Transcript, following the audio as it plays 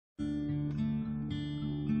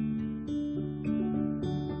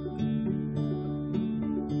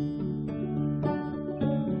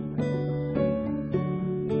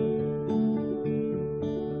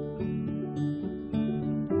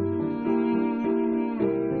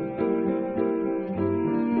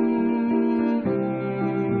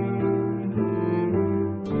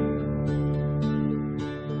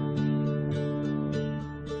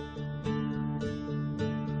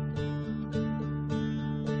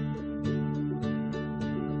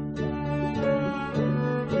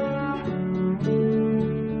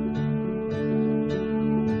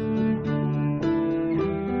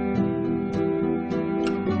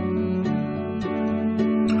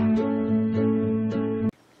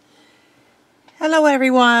Hello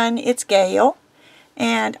everyone, it's Gail,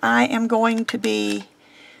 and I am going to be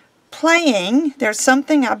playing. There's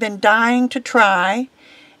something I've been dying to try,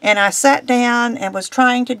 and I sat down and was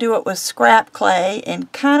trying to do it with scrap clay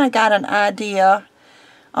and kind of got an idea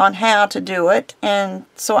on how to do it, and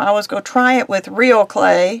so I was going to try it with real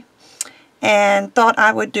clay and thought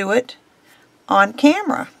I would do it on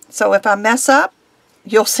camera. So if I mess up,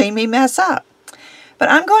 you'll see me mess up. But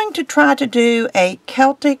I'm going to try to do a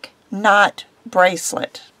Celtic knot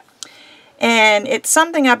bracelet, and it's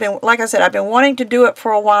something I've been, like I said, I've been wanting to do it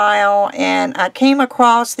for a while, and I came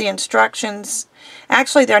across the instructions.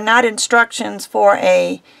 Actually, they're not instructions for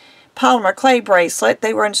a polymer clay bracelet.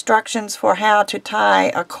 They were instructions for how to tie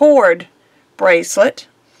a cord bracelet,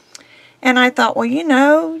 and I thought, well, you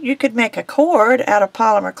know, you could make a cord out of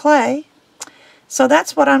polymer clay, so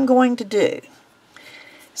that's what I'm going to do.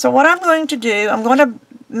 So what I'm going to do, I'm going to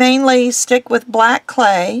mainly stick with black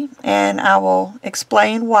clay, and I will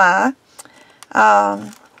explain why.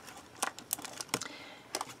 I'm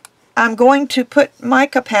going to put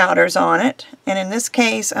mica powders on it, and in this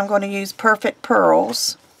case I'm going to use Perfect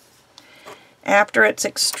Pearls after it's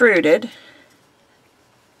extruded.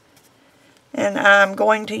 And I'm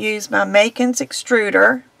going to use my Makin's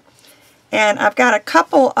extruder, and I've got a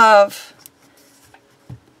couple of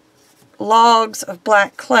logs of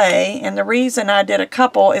black clay, and the reason I did a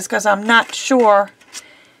couple is because I'm not sure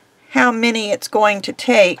how many it's going to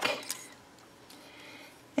take.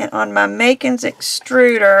 And on my Makin's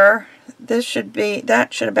extruder, that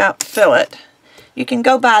should about fill it. You can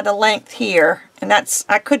go by the length here, and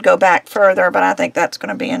I could go back further, but I think that's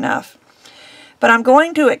going to be enough. But I'm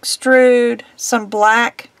going to extrude some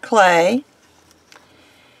black clay,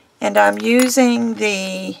 and I'm using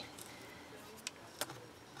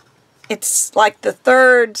it's like the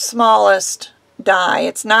third smallest die.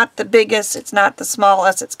 It's not the biggest, it's not the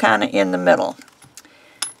smallest, it's kind of in the middle.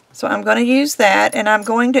 So I'm going to use that, and I'm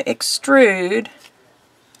going to extrude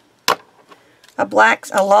a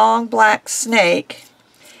long black snake,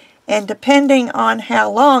 and depending on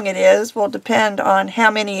how long it is will depend on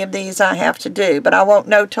how many of these I have to do, but I won't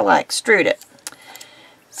know till I extrude it.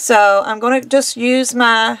 So I'm going to just use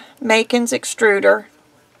my Makin's extruder,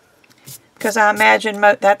 because I imagine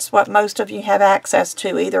that's what most of you have access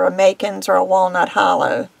to, either a Makin's or a walnut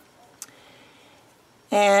hollow.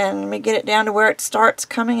 And let me get it down to where it starts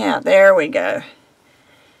coming out. There we go.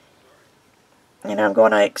 And I'm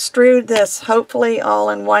going to extrude this hopefully all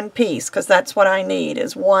in one piece, because that's what I need,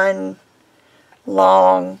 is one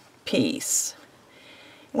long piece.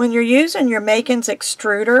 When you're using your Makin's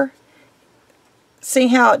extruder, see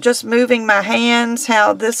how just moving my hands,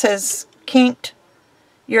 how this has kinked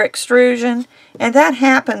your extrusion, and that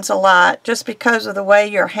happens a lot just because of the way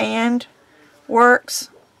your hand works.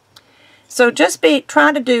 So just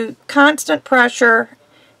try to do constant pressure.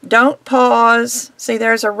 Don't pause. See,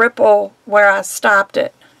 there's a ripple where I stopped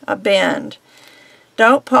it, a bend.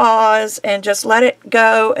 Don't pause, and just let it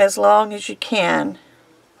go as long as you can,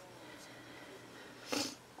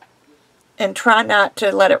 and try not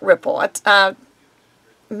to let it ripple. I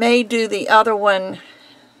may do the other one.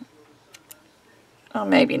 Oh,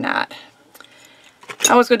 maybe not.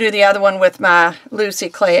 I was going to do the other one with my Lucy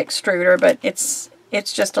clay extruder, but it's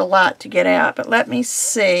just a lot to get out. But let me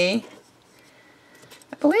see.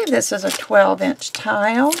 I believe this is a 12-inch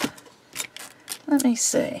tile. Let me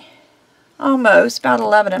see. Almost, about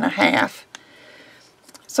 11.5.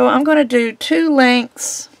 So I'm going to do 2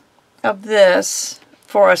 lengths of this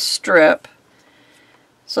for a strip.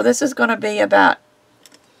 So this is going to be about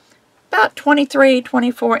 23,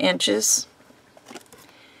 24 inches.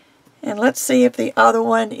 And let's see if the other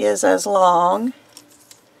one is as long.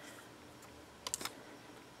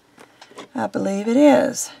 I believe it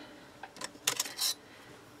is.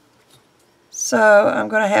 So I'm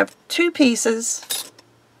going to have 2 pieces,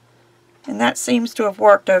 and that seems to have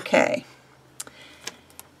worked okay.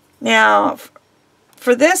 Now,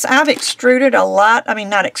 for this, I've extruded a lot. I mean,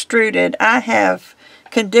 not extruded. I have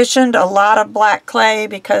conditioned a lot of black clay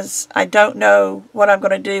because I don't know what I'm going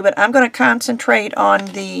to do, but I'm going to concentrate on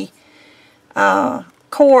the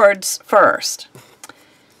cords first.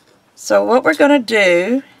 So what we're going to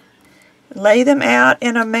do, lay them out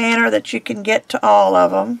in a manner that you can get to all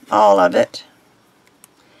of it.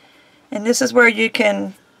 And this is where you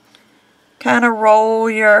can kind of roll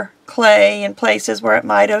your clay in places where it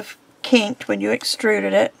might have kinked when you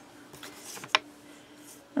extruded it.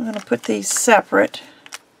 I'm going to put these separate.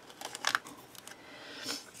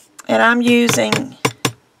 And I'm using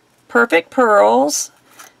Perfect Pearls.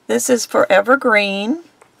 This is Forever Green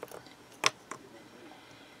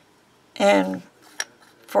and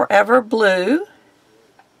Forever Blue.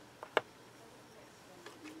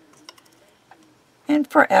 and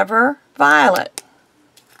Forever Violet.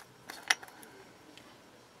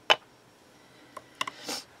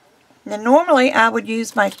 Now normally I would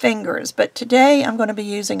use my fingers, but today I'm going to be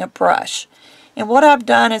using a brush. And what I've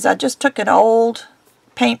done is I just took an old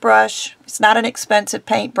paintbrush. It's not an expensive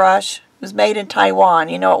paintbrush. It was made in Taiwan.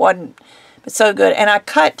 You know, it wasn't but so good. And I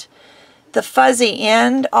cut the fuzzy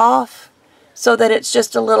end off so that it's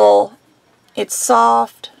just a little, it's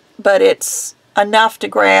soft, but it's enough to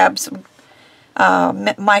grab some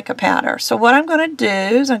mica powder. So what I'm going to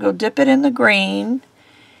do is I'm going to dip it in the green,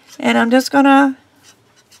 and I'm just going to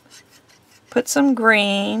put some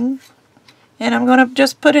green, and I'm going to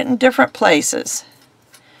just put it in different places.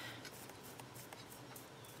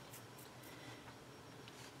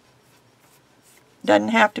 Doesn't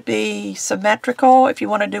have to be symmetrical. If you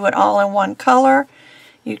want to do it all in one color,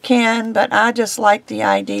 you can, but I just like the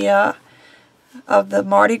idea of the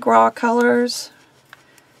Mardi Gras colors,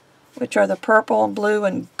 which are the purple and blue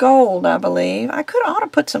and gold, I believe. I ought to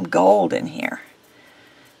put some gold in here.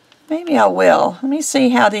 Maybe I will. Let me see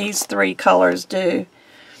how these three colors do.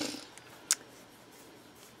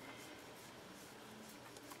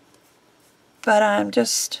 But I'm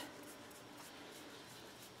just...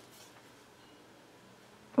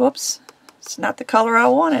 Whoops. It's not the color I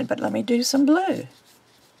wanted, but let me do some blue.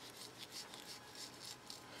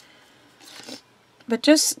 But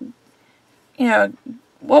just, you know,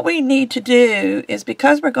 what we need to do is,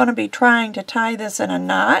 because we're going to be trying to tie this in a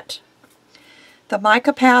knot, the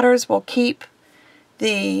mica powders will keep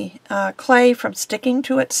the clay from sticking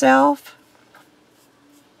to itself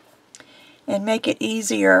and make it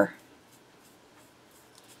easier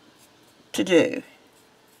to do.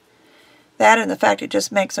 That and the fact it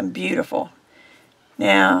just makes them beautiful.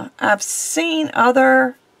 Now, I've seen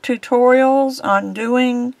other tutorials on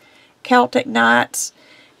doing Celtic knots,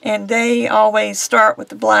 and they always start with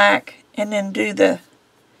the black and then do the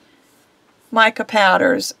mica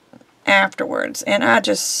powders afterwards. And I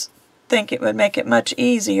just think it would make it much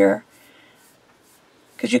easier,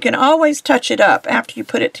 because you can always touch it up after you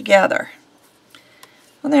put it together.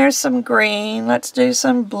 Well, there's some green. Let's do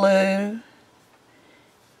some blue.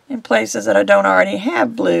 In places that I don't already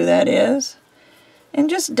have blue, that is. And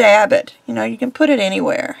just dab it. You know, you can put it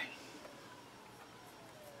anywhere.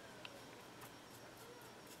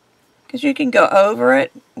 Because you can go over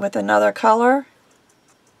it with another color.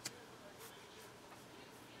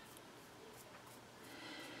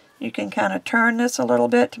 You can kind of turn this a little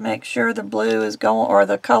bit to make sure the blue is going, or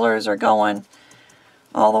the colors are going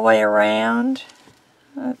all the way around.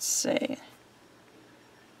 Let's see.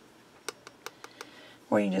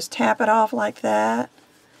 Or you can just tap it off like that.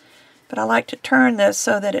 But I like to turn this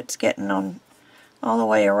so that it's getting on all the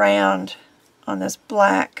way around on this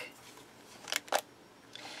black.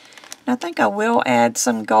 And I think I will add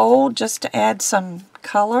some gold just to add some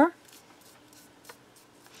color.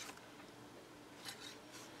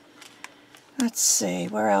 Let's see,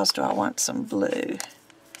 where else do I want some blue?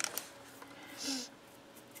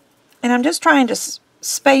 And I'm just trying to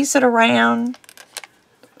space it around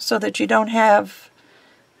so that you don't have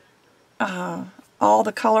all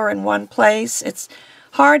the color in one place. It's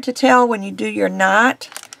hard to tell when you do your knot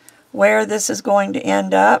where this is going to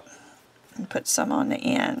end up. And put some on the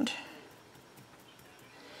end.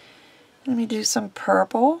 Let me do some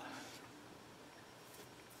purple.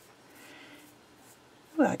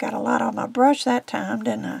 Ooh, I got a lot on my brush that time,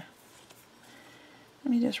 didn't I?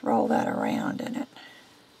 Let me just roll that around in it.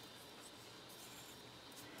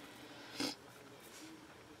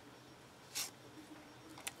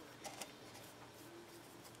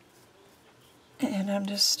 And I'm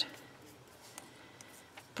just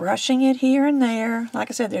brushing it here and there.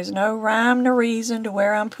 Like I said, there's no rhyme or reason to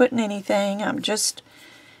where I'm putting anything. I'm just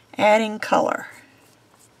adding color.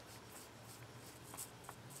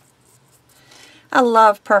 I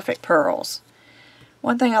love perfect pearls.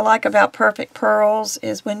 One thing I like about perfect pearls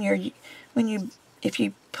is if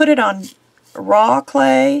you put it on raw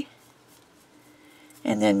clay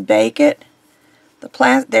and then bake it,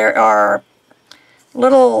 there are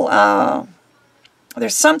little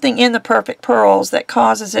there's something in the perfect pearls that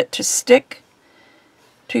causes it to stick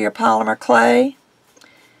to your polymer clay.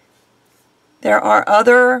 There are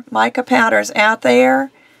other mica powders out there,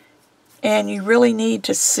 and you really need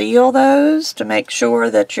to seal those to make sure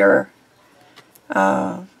that your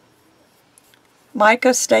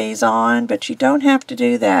mica stays on, but you don't have to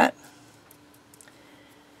do that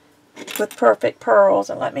with perfect pearls.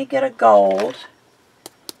 And let me get a gold.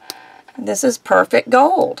 And this is perfect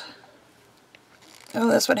gold. Oh,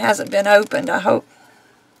 this one hasn't been opened, I hope.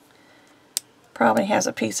 Probably has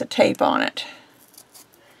a piece of tape on it.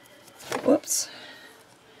 Whoops.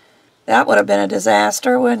 That would have been a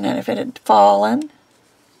disaster, wouldn't it, if it had fallen?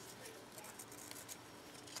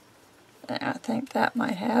 I think that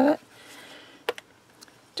might have it.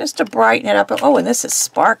 Just to brighten it up. Oh, and this is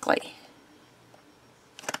sparkly.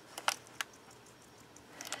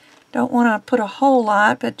 Don't want to put a whole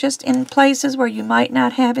lot, but just in places where you might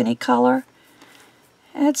not have any color,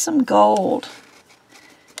 add some gold.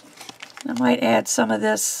 I might add some of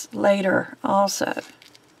this later also.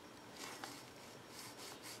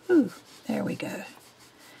 Ooh, there we go.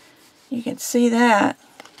 You can see that.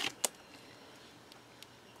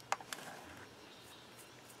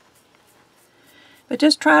 But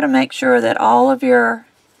just try to make sure that all of your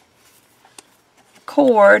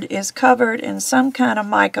cord is covered in some kind of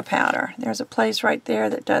mica powder. There's a place right there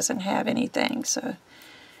that doesn't have anything, so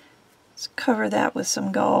let's cover that with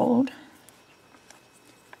some gold.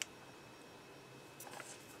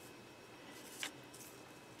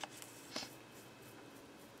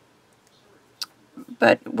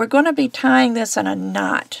 But we're going to be tying this in a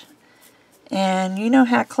knot. And you know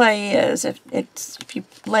how clay is. If you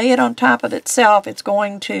lay it on top of itself, it's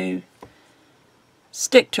going to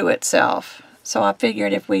stick to itself. So I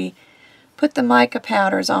figured if we put the mica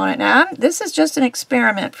powders on it. Now, this is just an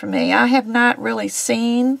experiment for me. I have not really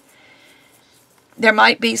seen. There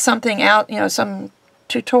might be something out, some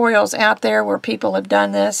tutorials out there where people have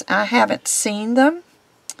done this. I haven't seen them.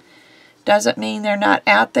 Doesn't mean they're not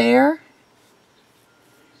out there.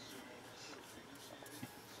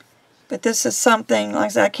 But this is something, like I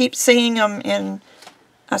said, I keep seeing them in,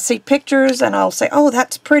 I see pictures and I'll say, oh,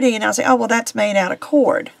 that's pretty. And I'll say, oh, well, that's made out of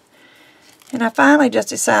cord. And I finally just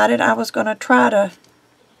decided I was going to try to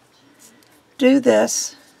do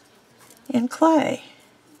this in clay.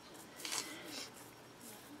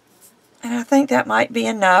 And I think that might be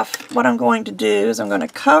enough. What I'm going to do is I'm going to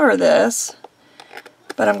cover this,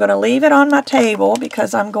 but I'm going to leave it on my table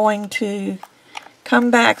because I'm going to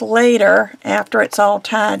come back later after it's all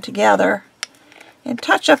tied together and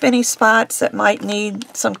touch up any spots that might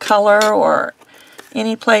need some color or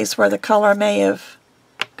any place where the color may have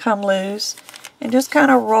come loose. And just kind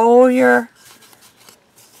of roll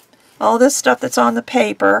all this stuff that's on the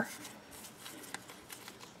paper.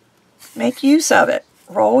 Make use of it.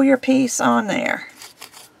 Roll your piece on there.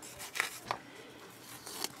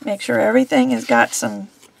 Make sure everything has got some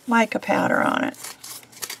mica powder on it.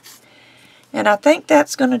 And I think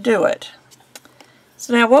that's going to do it.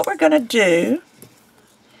 So now what we're going to do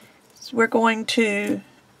is we're going to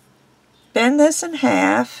bend this in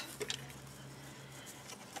half.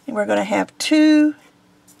 And we're going to have two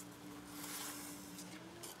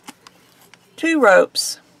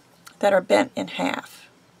ropes that are bent in half.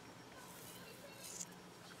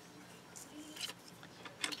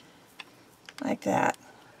 Like that.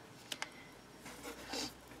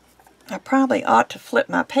 I probably ought to flip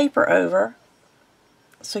my paper over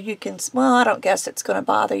so you can, well, I don't guess it's going to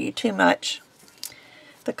bother you too much,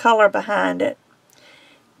 the color behind it.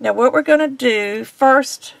 Now what we're going to do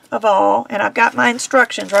first of all, and I've got my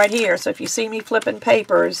instructions right here, so if you see me flipping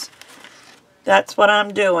papers, that's what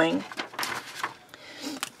I'm doing.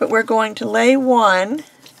 But we're going to lay one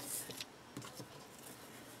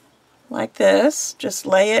like this. Just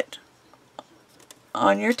lay it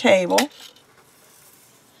on your table.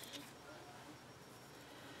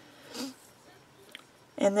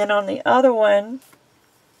 And then on the other one,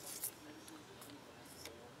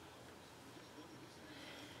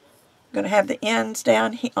 I'm going to have the ends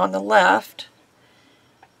down here on the left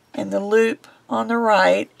and the loop on the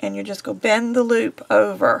right, and you just go bend the loop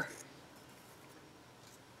over.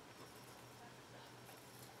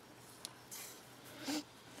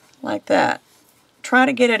 Like that. Try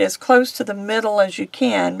to get it as close to the middle as you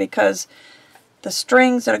can, because the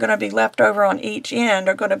strings that are going to be left over on each end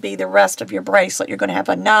are going to be the rest of your bracelet. You're going to have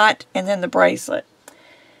a knot and then the bracelet.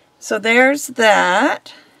 So there's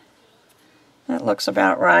that. That looks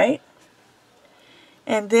about right.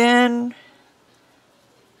 And then,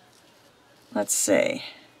 let's see.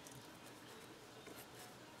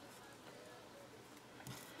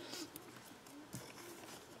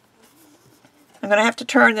 I'm going to have to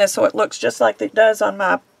turn this so it looks just like it does on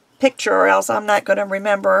my picture, or else I'm not going to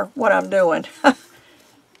remember what I'm doing. And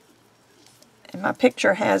my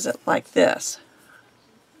picture has it like this.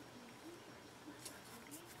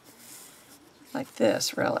 Like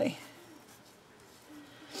this, really.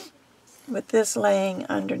 With this laying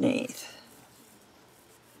underneath.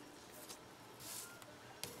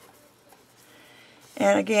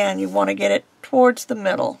 And again, you want to get it towards the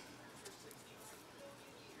middle.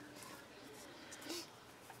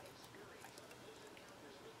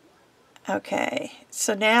 Okay,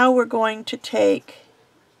 so now we're going to take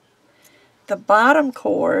the bottom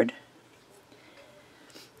cord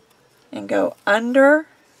and go under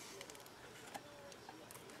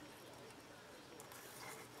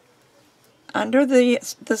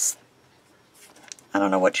this, I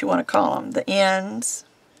don't know what you want to call them, the ends.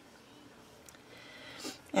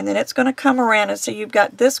 And then it's going to come around, and so you've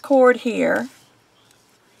got this cord here.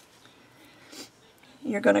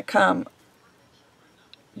 You're going to come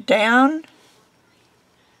down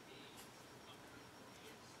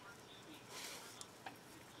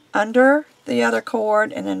under the other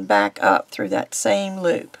cord and then back up through that same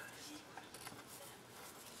loop.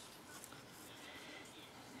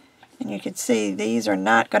 And you can see these are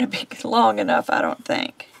not going to be long enough, I don't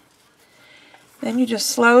think. Then you just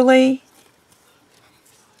slowly,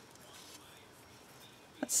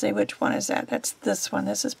 let's see which one is that. That's this one.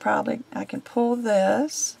 This is probably, I can pull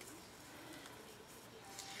this.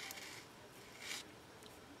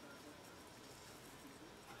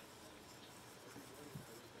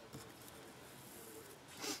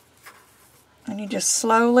 And you just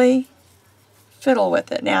slowly fiddle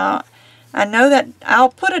with it. Now, I know that I'll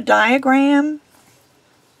put a diagram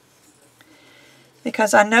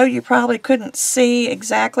because I know you probably couldn't see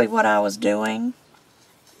exactly what I was doing.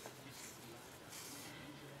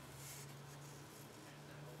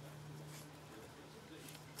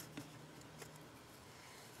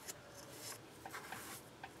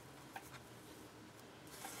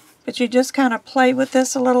 But you just kind of play with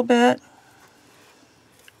this a little bit.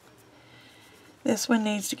 This one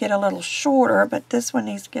needs to get a little shorter, but this one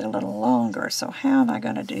needs to get a little longer. So how am I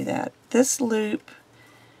going to do that? This loop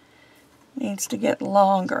needs to get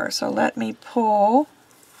longer. So let me pull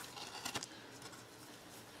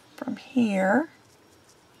from here.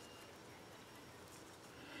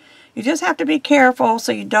 You just have to be careful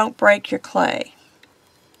so you don't break your clay.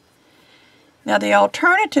 Now the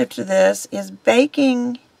alternative to this is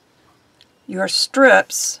baking your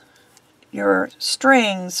strips, your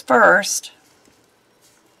strings first,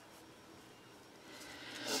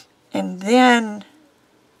 and then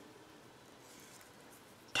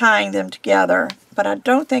tying them together, but I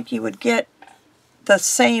don't think you would get the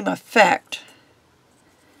same effect.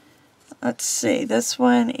 Let's see, this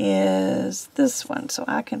one is this one, so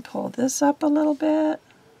I can pull this up a little bit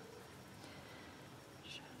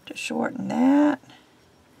to shorten that,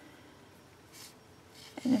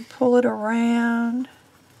 and then pull it around.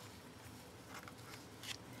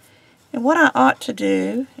 And what I ought to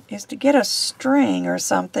do is to get a string or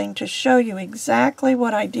something to show you exactly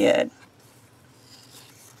what I did.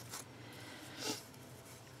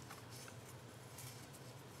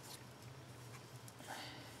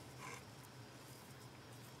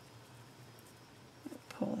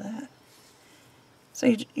 Pull that. So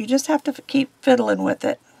you just have to keep fiddling with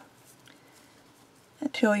it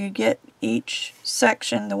until you get each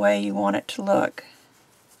section the way you want it to look.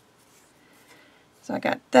 So I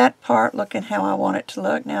got that part looking how I want it to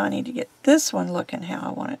look. Now I need to get this one looking how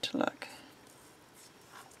I want it to look.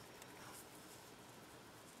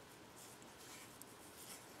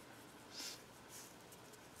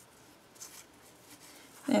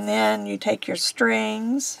 And then you take your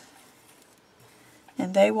strings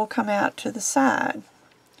and they will come out to the side.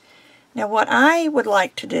 Now what I would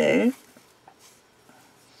like to do,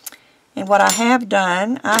 and what I have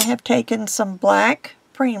done, I have taken some black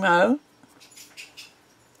Primo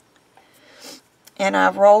and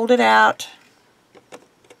I've rolled it out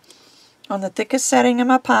on the thickest setting of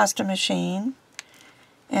my pasta machine,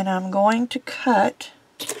 and I'm going to cut.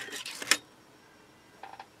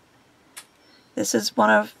 This is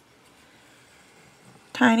one of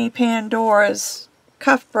Tiny Pandora's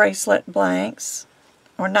cuff bracelet blanks.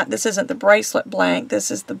 Or not, this isn't the bracelet blank,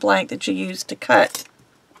 this is the blank that you use to cut.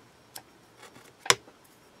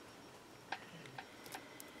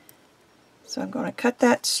 So I'm going to cut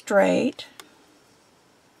that straight.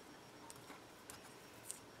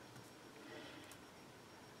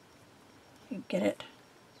 You get it?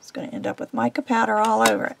 It's going to end up with mica powder all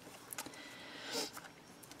over it.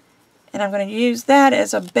 And I'm going to use that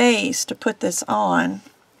as a base to put this on,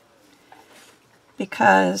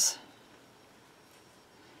 because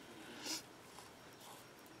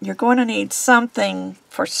you're going to need something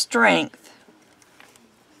for strength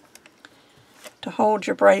to hold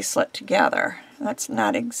your bracelet together. That's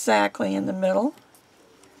not exactly in the middle.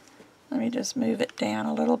 Let me just move it down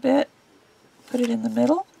a little bit, put it in the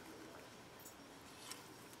middle.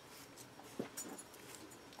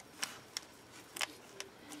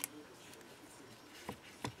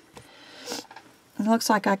 It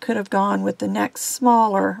looks like I could have gone with the next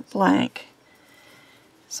smaller blank.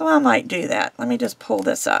 So I might do that. Let me just pull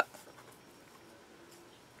this up.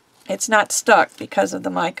 It's not stuck because of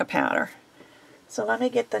the mica powder. So let me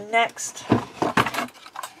get the next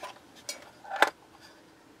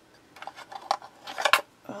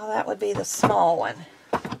that would be the small one.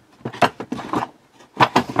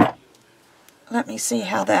 Let me see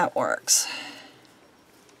how that works.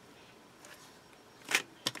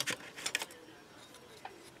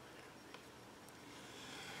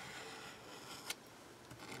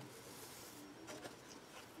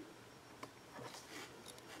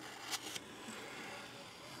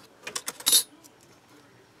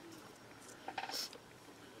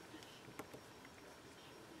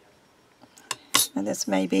 And this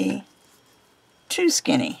may be too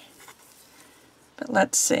skinny, but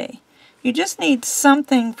let's see. You just need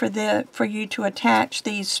something for you to attach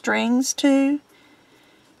these strings to,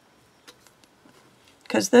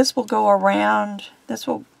 because this will go around.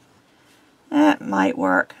 That might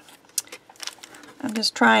work. I'm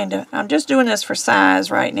just doing this for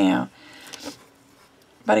size right now.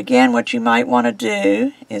 But again, what you might want to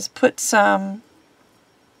do is put some,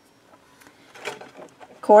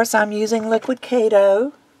 of course I'm using liquid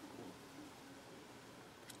Kato,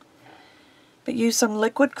 but use some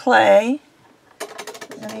liquid clay.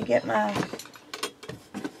 Let me get my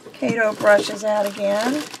Kato brushes out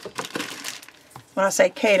again. When I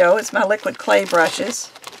say Kato, it's my liquid clay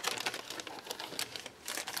brushes.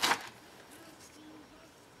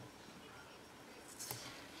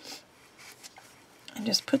 And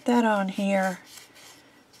just put that on here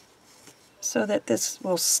so that this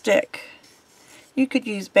will stick. You could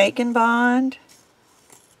use Bacon Bond.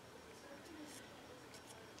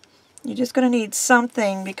 You're just going to need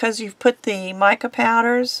something, because you've put the mica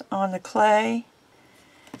powders on the clay,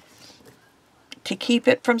 to keep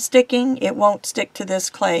it from sticking. It won't stick to this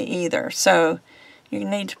clay either. So you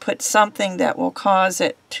need to put something that will cause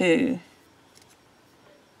it to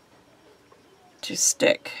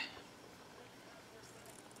stick.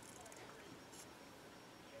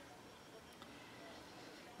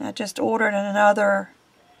 I just ordered another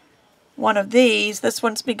one of these. This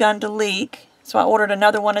one's begun to leak. So I ordered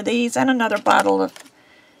another one of these and another bottle of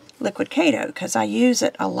liquid Kato because I use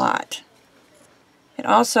it a lot. It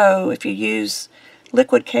also, if you use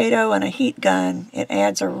liquid Kato and a heat gun, it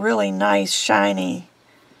adds a really nice shiny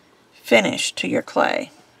finish to your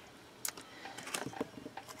clay.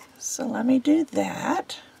 So let me do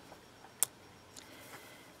that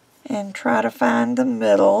and try to find the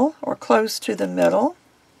middle or close to the middle.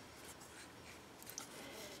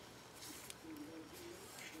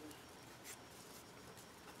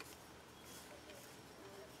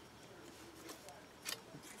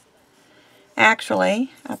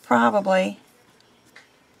 Actually, I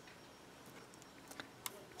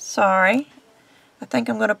think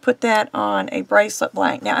I'm going to put that on a bracelet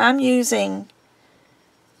blank. Now I'm using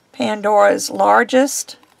Pandora's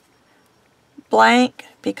largest blank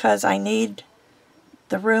because I need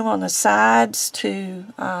the room on the sides to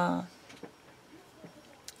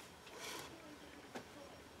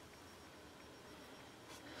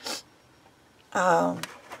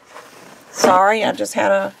sorry, I just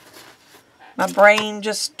had my brain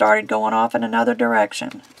just started going off in another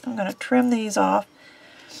direction. I'm going to trim these off.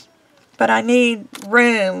 But I need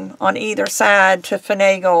room on either side to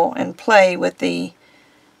finagle and play with the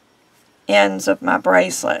ends of my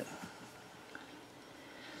bracelet.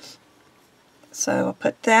 So I'll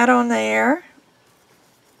put that on there.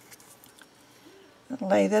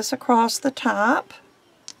 Lay this across the top.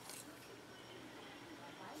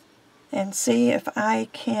 And see if I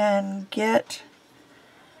can get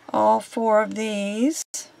all four of these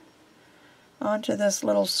onto this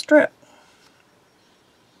little strip.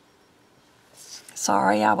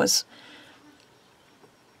 Sorry,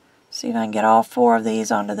 see if I can get all four of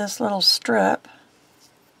these onto this little strip.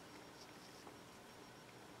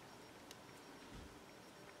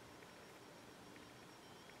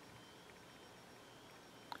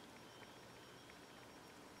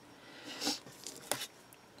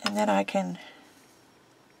 And then I can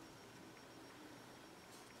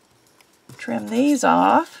trim these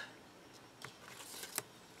off.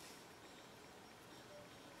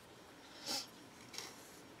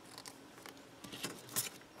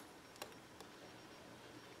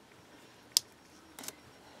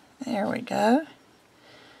 There we go.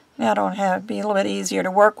 Now it'll be a little bit easier to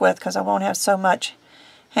work with because I won't have so much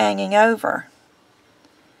hanging over.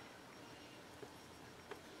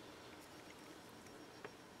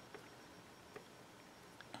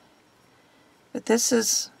 But this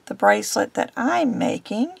is the bracelet that I'm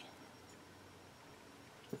making.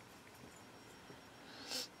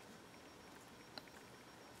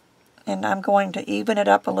 And I'm going to even it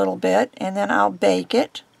up a little bit, and then I'll bake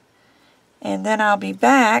it. And then I'll be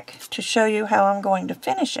back to show you how I'm going to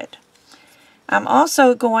finish it. I'm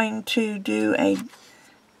also going to do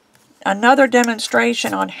another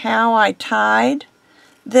demonstration on how I tied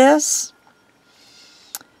this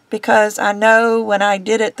because I know when I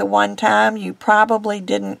did it the one time you probably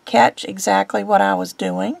didn't catch exactly what I was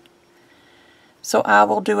doing. So I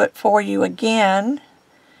will do it for you again,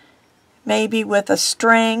 maybe with a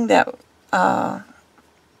string that,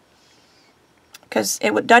 because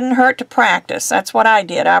it doesn't hurt to practice. That's what I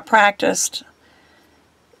did. I practiced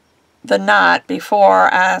the knot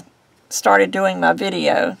before I started doing my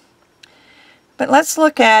video. But let's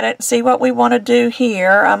look at it and see what we want to do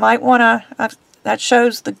here. I might want to, that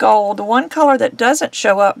shows the gold. The one color that doesn't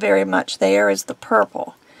show up very much there is the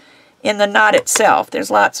purple in the knot itself. There's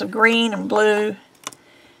lots of green and blue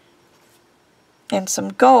and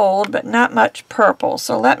some gold, but not much purple.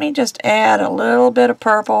 So let me just add a little bit of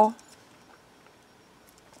purple.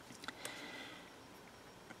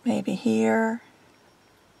 Maybe here.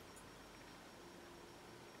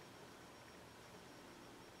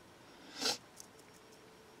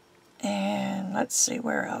 And let's see,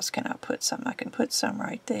 where else can I put some? I can put some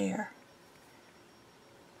right there.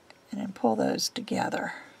 And then pull those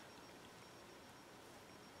together.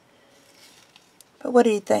 But what do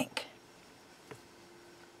you think?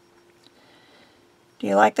 Do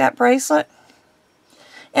you like that bracelet?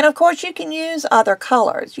 And of course you can use other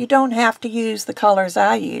colors. You don't have to use the colors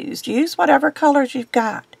I used. Use whatever colors you've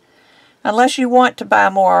got. Unless you want to buy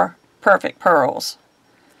more perfect pearls.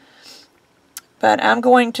 But I'm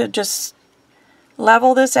going to just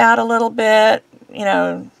level this out a little bit, you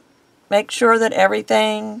know, make sure that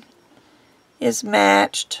everything is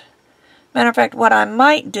matched. Matter of fact, what I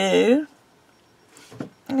might do,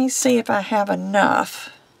 let me see if I have enough.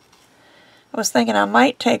 I was thinking I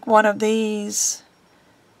might take one of these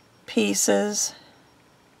pieces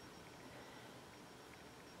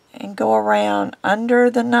and go around under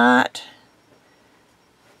the knot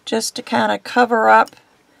just to kind of cover up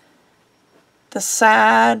the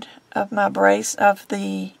side of my brace, of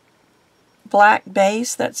the black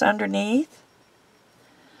base that's underneath.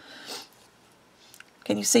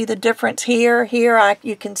 Can you see the difference here? Here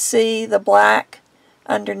you can see the black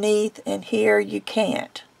underneath, and here you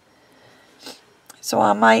can't. So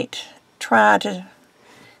I might try to,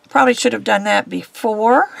 probably should have done that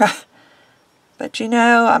before, but you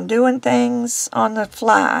know, I'm doing things on the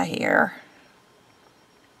fly here.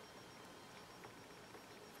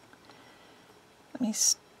 Let me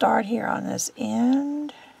start here on this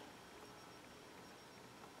end.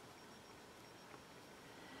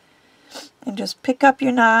 And just pick up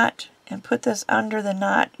your knot and put this under the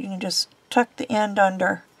knot. You can just tuck the end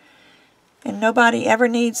under. And nobody ever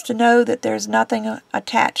needs to know that there's nothing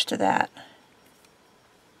attached to that.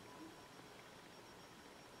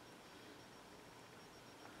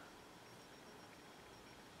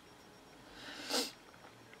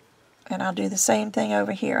 And I'll do the same thing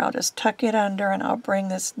over here. I'll just tuck it under and I'll bring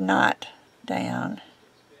this knot down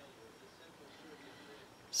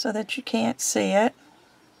so that you can't see it.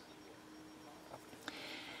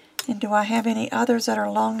 And do I have any others that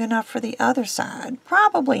are long enough for the other side?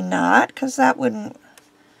 Probably not, because that would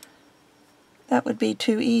be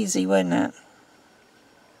too easy, wouldn't it?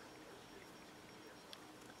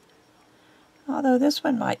 Although this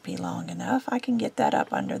one might be long enough. I can get that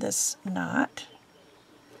up under this knot.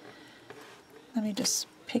 Let me just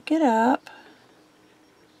pick it up,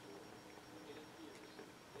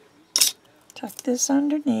 tuck this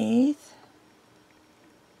underneath,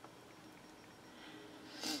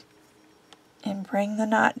 and bring the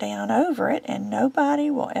knot down over it, and nobody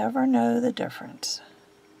will ever know the difference.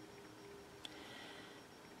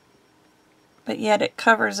 But yet it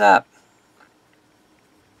covers up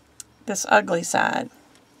this ugly side.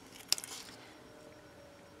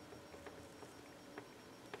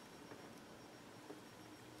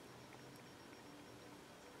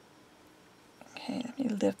 Okay, let me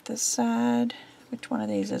lift this side. Which one of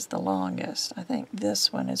these is the longest? I think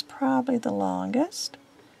this one is probably the longest.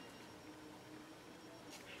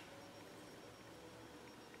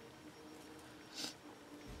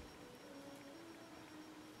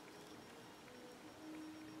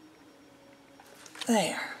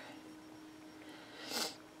 There.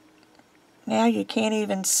 Now you can't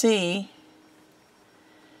even see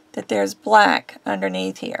that there's black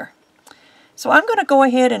underneath here. So I'm going to go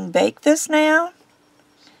ahead and bake this now,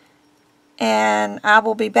 and I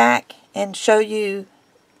will be back and show you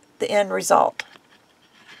the end result.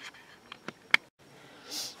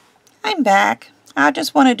 I'm back. I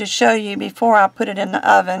just wanted to show you before I put it in the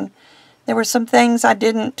oven. There were some things I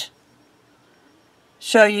didn't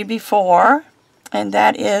show you before, and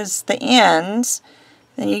that is the ends.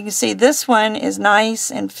 And you can see this one is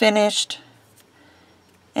nice and finished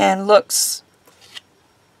and looks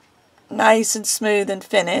nice and smooth and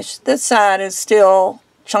finished. This side is still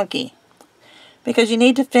chunky, because you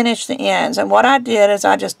need to finish the ends. And what I did is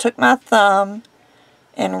I just took my thumb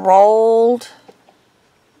and rolled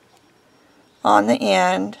on the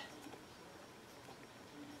end,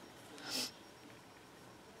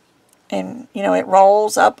 and you know, it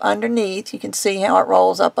rolls up underneath. You can see how it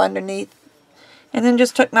rolls up underneath. And then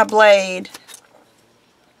just took my blade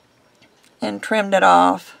and trimmed it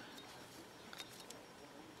off.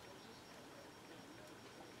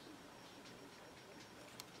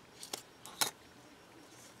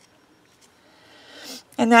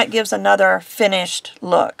 And that gives another finished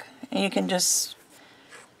look. And you can just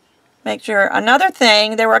make sure. Another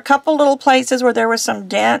thing, there were a couple little places where there were some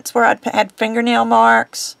dents where I'd had fingernail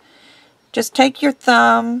marks. Just take your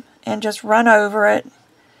thumb and just run over it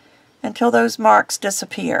until those marks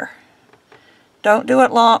disappear. Don't do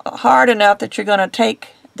it hard enough that you're going to take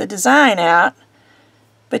the design out,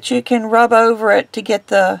 but you can rub over it to get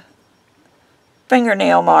the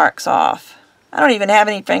fingernail marks off. I don't even have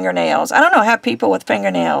any fingernails. I don't know how people with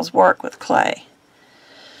fingernails work with clay,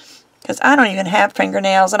 because I don't even have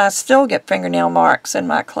fingernails and I still get fingernail marks in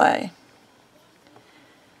my clay.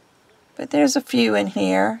 But there's a few in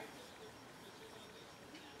here.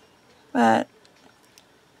 But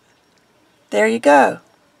there you go.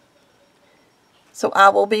 So I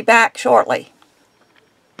will be back shortly.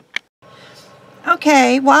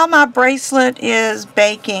 Okay, while my bracelet is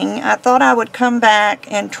baking, I thought I would come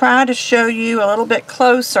back and try to show you a little bit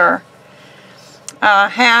closer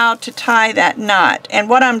how to tie that knot. And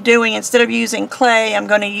what I'm doing, instead of using clay, I'm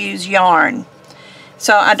going to use yarn.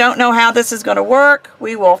 So I don't know how this is going to work.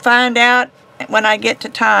 We will find out when I get to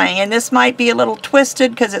tying. And this might be a little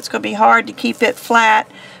twisted because it's going to be hard to keep it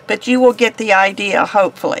flat, but you will get the idea,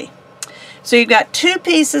 hopefully. So you've got two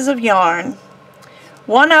pieces of yarn.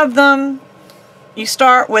 One of them, you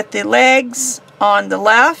start with the legs on the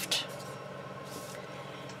left,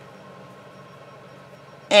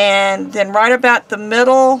 and then right about the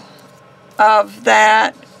middle of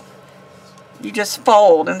that you just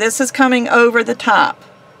fold, and this is coming over the top.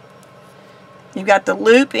 You've got the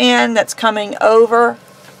loop end that's coming over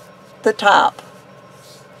the top.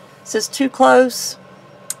 Is this too close?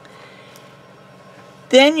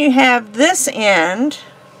 Then you have this end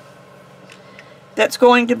that's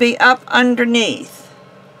going to be up underneath.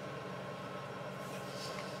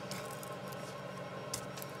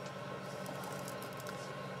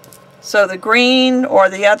 So the green, or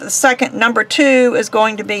the second, number 2, is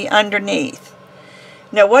going to be underneath.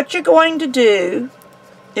 Now what you're going to do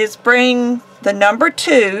is bring the number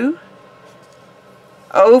 2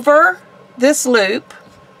 over this loop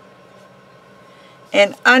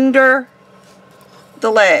and under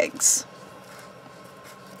the legs.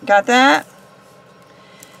 Got that?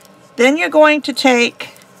 Then you're going to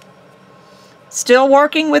take, still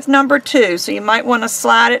working with number 2, so you might want to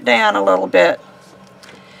slide it down a little bit.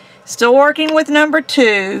 Still working with number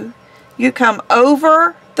 2, you come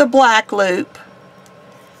over the black loop,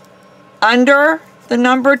 under the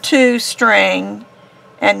number 2 string,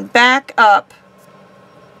 and back up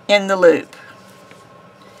in the loop.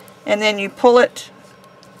 And then you pull it,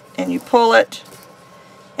 and you pull it,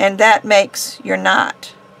 and that makes your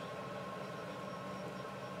knot.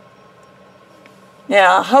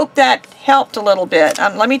 Now, I hope that helped a little bit.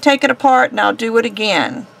 Let me take it apart and I'll do it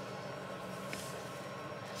again.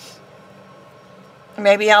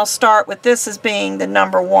 Maybe I'll start with this as being the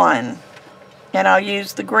number 1. And I'll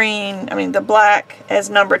use the green, the black as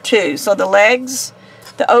number 2. So the legs,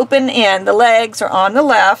 the open end, the legs are on the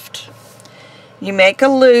left. You make a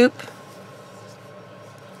loop.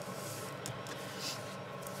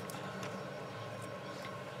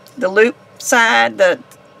 The loop side, the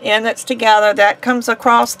end that's together, that comes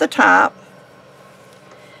across the top.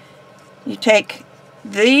 You take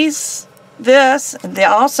this, and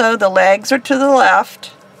also the legs are to the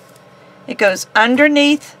left. It goes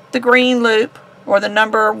underneath the green loop, or the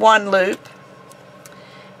number 1 loop.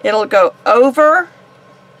 It'll go over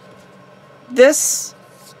this,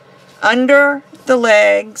 under the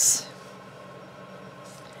legs.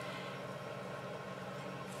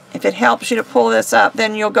 If it helps you to pull this up,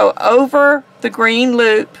 then you'll go over the green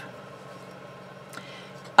loop,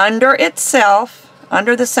 under itself,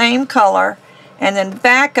 under the same color, and then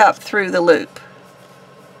back up through the loop,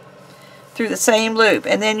 through the same loop,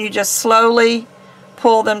 and then you just slowly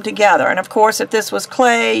pull them together. And of course, if this was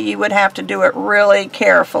clay, you would have to do it really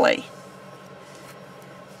carefully,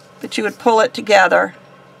 but you would pull it together,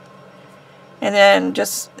 and then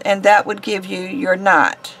and that would give you your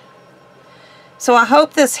knot. So I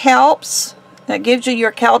hope this helps. That gives you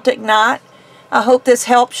your Celtic knot. I hope this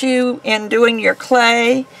helps you in doing your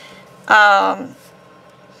clay.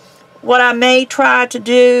 what I may try to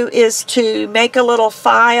do is to make a little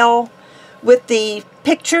file with the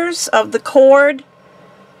pictures of the cord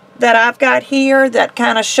that I've got here that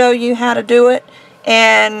kind of show you how to do it,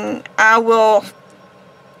 and I will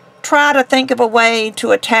try to think of a way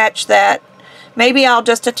to attach that. Maybe I'll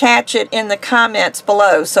just attach it in the comments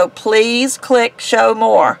below, so please click show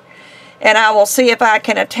more and I will see if I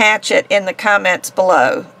can attach it in the comments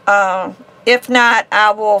below. If not,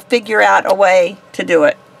 I will figure out a way to do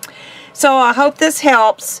it. So I hope this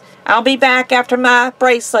helps. I'll be back after my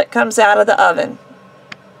bracelet comes out of the oven.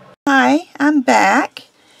 Hi, I'm back.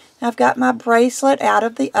 I've got my bracelet out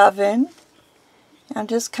of the oven. I'm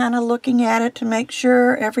just kind of looking at it to make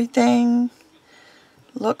sure everything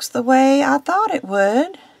looks the way I thought it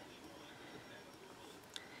would.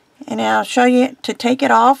 And I'll show you to take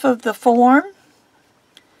it off of the form.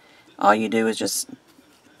 All you do is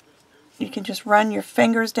you can just run your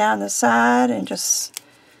fingers down the side and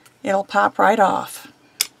it'll pop right off.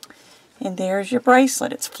 And there's your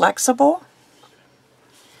bracelet. It's flexible.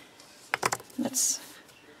 Let's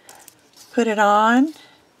put it on.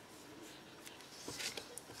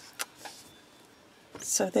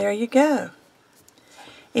 So there you go.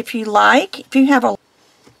 If you have a...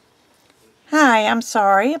 Hi, I'm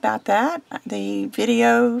sorry about that. The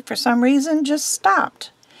video, for some reason, just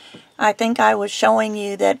stopped. I think I was showing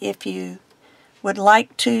you that if you would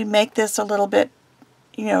like to make this a little bit,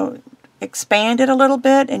 expand it a little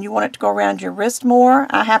bit, and you want it to go around your wrist more.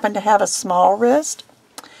 I happen to have a small wrist.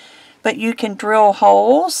 But you can drill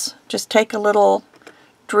holes. Just take a little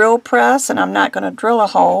drill press, and I'm not going to drill a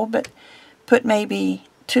hole, but put maybe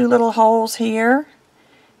 2 little holes here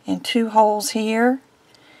and 2 holes here,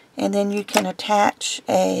 and then you can attach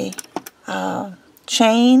a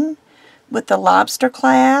chain with the lobster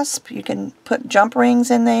clasp. You can put jump rings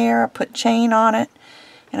in there, put chain on it,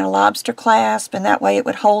 and a lobster clasp, and that way it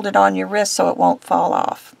would hold it on your wrist so it won't fall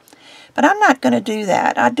off. But I'm not going to do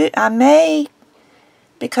that. I may,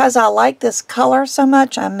 because I like this color so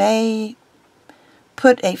much, I may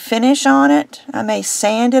put a finish on it. I may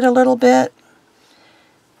sand it a little bit.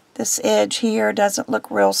 This edge here doesn't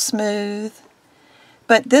look real smooth.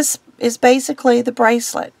 But this is basically the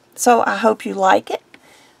bracelet. So I hope you like it.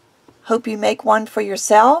 Hope you make one for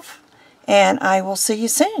yourself. And I will see you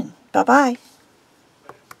soon. Bye-bye.